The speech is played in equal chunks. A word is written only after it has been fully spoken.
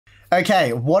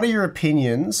Okay, what are your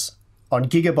opinions on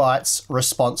Gigabyte's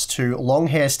response to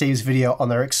Longhair Steve's video on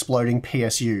their exploding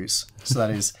PSUs? So that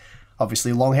is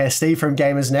obviously Longhair Steve from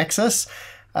Gamers Nexus,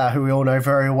 who we all know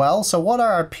very well. So what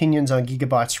are our opinions on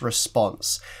Gigabyte's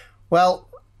response? Well,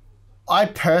 I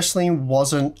personally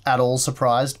wasn't at all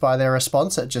surprised by their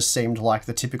response. It just seemed like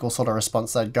the typical sort of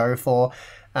response they'd go for.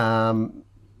 Downplay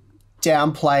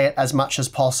it as much as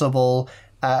possible,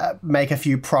 make a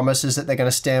few promises that they're going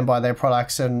to stand by their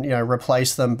products and,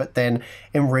 replace them. But then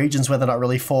in regions where they're not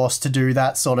really forced to do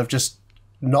that, sort of just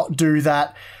not do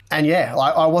that. And yeah,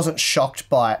 I wasn't shocked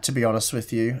by it, to be honest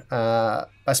with you,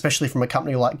 especially from a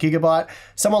company like Gigabyte.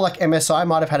 Someone like MSI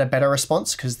might have had a better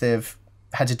response because they've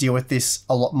had to deal with this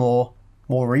a lot more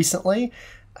recently.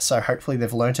 So hopefully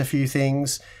they've learnt a few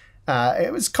things.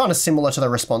 It was kind of similar to the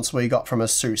response we got from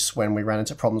ASUS when we ran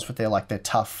into problems with their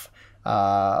tough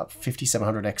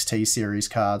 5700 XT series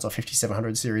cards or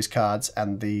 5700 series cards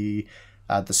and the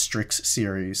Strix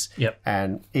series. Yep.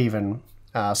 And even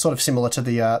sort of similar to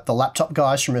the laptop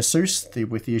guys from ASUS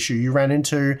with the issue you ran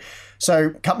into. So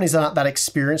companies that aren't that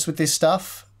experienced with this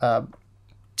stuff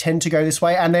tend to go this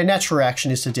way, and their natural reaction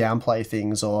is to downplay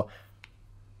things or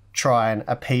try and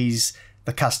appease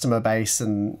the customer base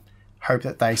and hope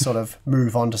that they sort of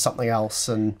move on to something else.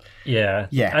 And yeah,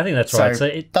 I think that's right. So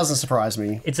it doesn't surprise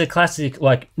me. It's a classic,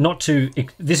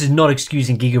 this is not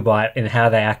excusing Gigabyte and how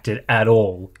they acted at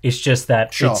all. It's just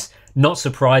that It's not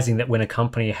surprising that when a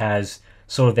company has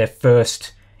sort of their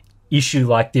first issue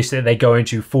like this, that they go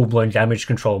into full-blown damage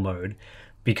control mode.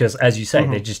 Because, as you say,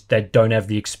 they don't have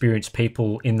the experienced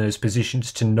people in those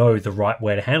positions to know the right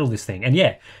way to handle this thing. And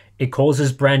yeah, it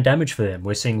causes brand damage for them.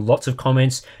 We're seeing lots of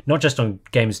comments, not just on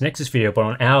Gamers Nexus video, but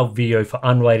on our video for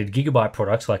unrelated Gigabyte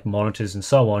products like monitors and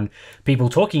so on. People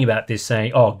talking about this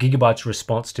saying, oh, Gigabyte's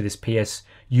response to this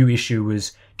PSU issue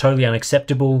was totally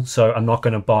unacceptable, so I'm not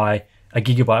going to buy a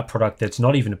Gigabyte product that's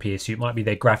not even a PSU. It might be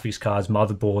their graphics cards,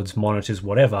 motherboards, monitors,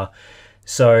 whatever.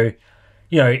 So,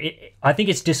 I think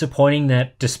it's disappointing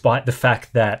that despite the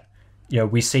fact that,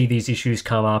 we see these issues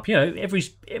come up,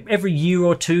 every year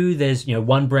or two, there's,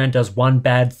 one brand does one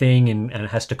bad thing and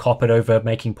has to cop it over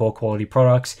making poor quality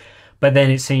products. But then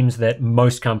it seems that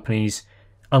most companies,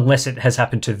 unless it has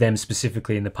happened to them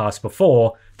specifically in the past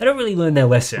before, they don't really learn their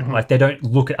lesson. Like, they don't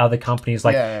look at other companies.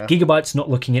 Gigabyte's not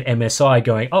looking at MSI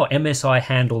going, oh, MSI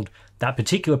handled that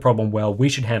particular problem well, we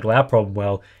should handle our problem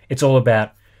well. It's all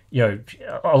about,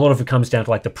 a lot of it comes down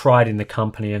to the pride in the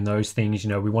company and those things.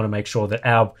 We want to make sure that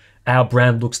our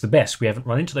brand looks the best. We haven't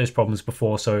run into those problems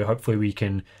before, so hopefully we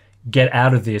can get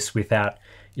out of this without,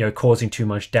 causing too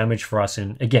much damage for us.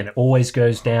 And again, it always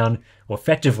goes down, or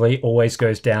effectively always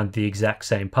goes down the exact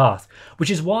same path,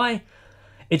 which is why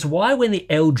when the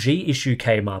LG issue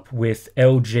came up with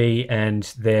LG and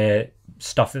their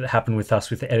stuff that happened with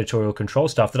us with the editorial control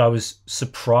stuff, that I was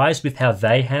surprised with how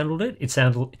they handled it. It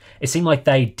seemed like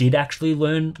they did actually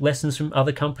learn lessons from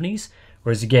other companies.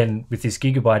 Whereas again, with this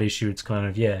Gigabyte issue, it's kind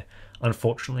of,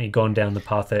 unfortunately gone down the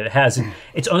path that it has. And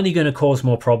it's only going to cause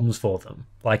more problems for them.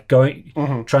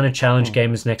 Trying to challenge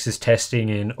Gamers Nexus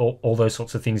testing and all those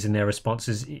sorts of things in their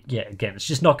responses. Yeah, again, it's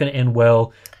just not going to end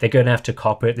well. They're going to have to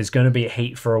cop it. There's going to be a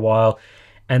heat for a while.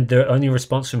 And their only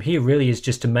response from here really is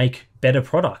just to make better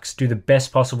products, do the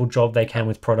best possible job they can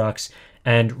with products,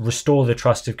 and restore the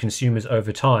trust of consumers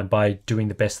over time by doing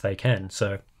the best they can.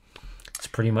 So it's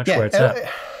pretty much where it's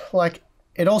at.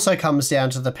 It also comes down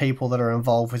to the people that are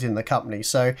involved within the company.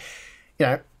 So,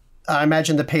 I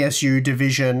imagine the PSU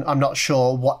division, I'm not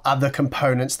sure what other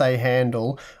components they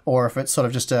handle, or if it's sort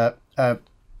of just a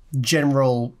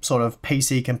general sort of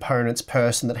PC components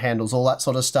person that handles all that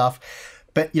sort of stuff.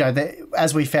 But,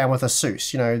 as we found with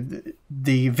ASUS,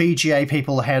 the VGA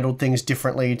people handled things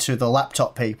differently to the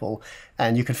laptop people.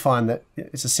 And you could find that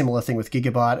it's a similar thing with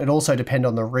Gigabyte. It also depends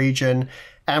on the region.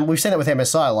 And we've seen it with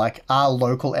MSI. Our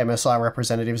local MSI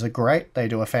representatives are great. They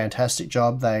do a fantastic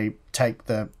job. They take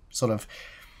the sort of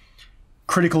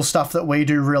critical stuff that we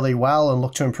do really well and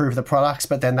look to improve the products.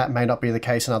 But then that may not be the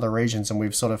case in other regions. And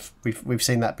we've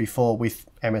seen that before with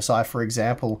MSI, for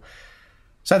example.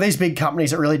 So these big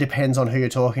companies, it really depends on who you're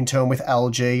talking to. And with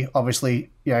LG,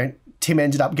 obviously, Tim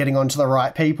ended up getting onto the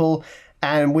right people.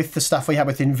 And with the stuff we had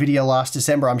with NVIDIA last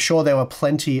December, I'm sure there were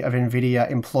plenty of NVIDIA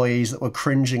employees that were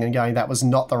cringing and going, that was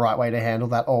not the right way to handle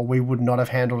that, or we would not have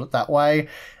handled it that way,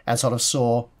 and sort of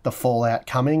saw the fallout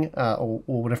coming, or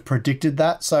would have predicted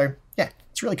that. So yeah,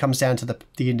 it really comes down to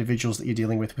the individuals that you're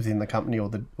dealing with within the company or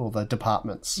the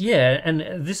departments. Yeah,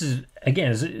 and this is,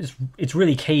 again, it's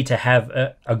really key to have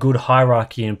a good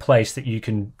hierarchy in place that you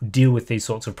can deal with these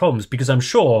sorts of problems, because I'm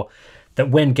sure that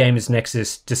when Gamers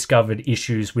Nexus discovered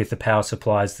issues with the power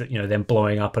supplies, that, them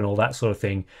blowing up and all that sort of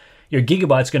thing,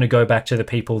 Gigabyte's going to go back to the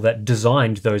people that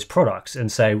designed those products and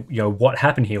say, what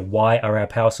happened here? Why are our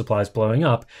power supplies blowing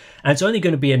up? And it's only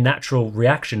going to be a natural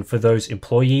reaction for those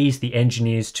employees, the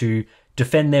engineers, to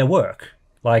defend their work.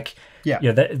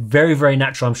 That very, very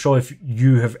natural. I'm sure if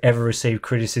you have ever received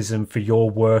criticism for your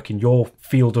work in your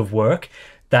field of work,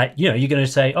 that you're going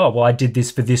to say, oh, well, I did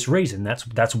this for this reason.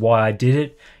 That's why I did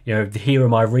it. Here are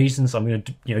my reasons. I'm going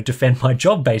to defend my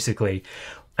job, basically.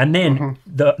 And then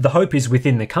the hope is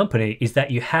within the company is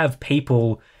that you have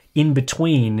people in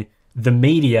between the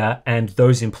media and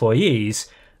those employees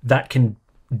that can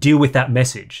deal with that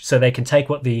message. So they can take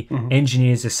what the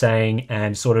engineers are saying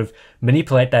and sort of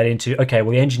manipulate that into, okay,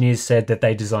 well, the engineers said that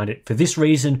they designed it for this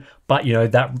reason, but,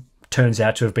 that turns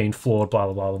out to have been flawed, blah,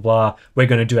 blah, blah, blah, blah. We're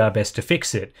going to do our best to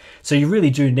fix it. So you really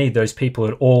do need those people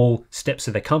at all steps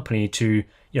of the company to,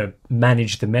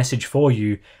 manage the message for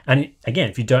you. And again,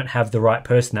 if you don't have the right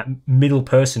person, that middle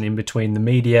person in between the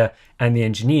media and the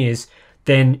engineers,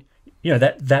 then,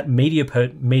 that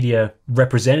media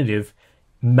representative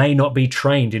may not be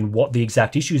trained in what the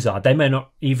exact issues are. They may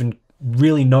not even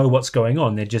really know what's going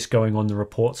on. They're just going on the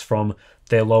reports from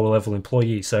their lower level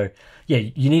employees. So yeah,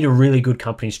 you need a really good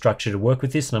company structure to work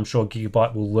with this, and I'm sure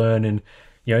Gigabyte will learn and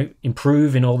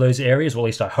improve in all those areas, or at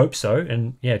least I hope so,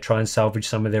 and try and salvage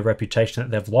some of their reputation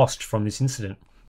that they've lost from this incident.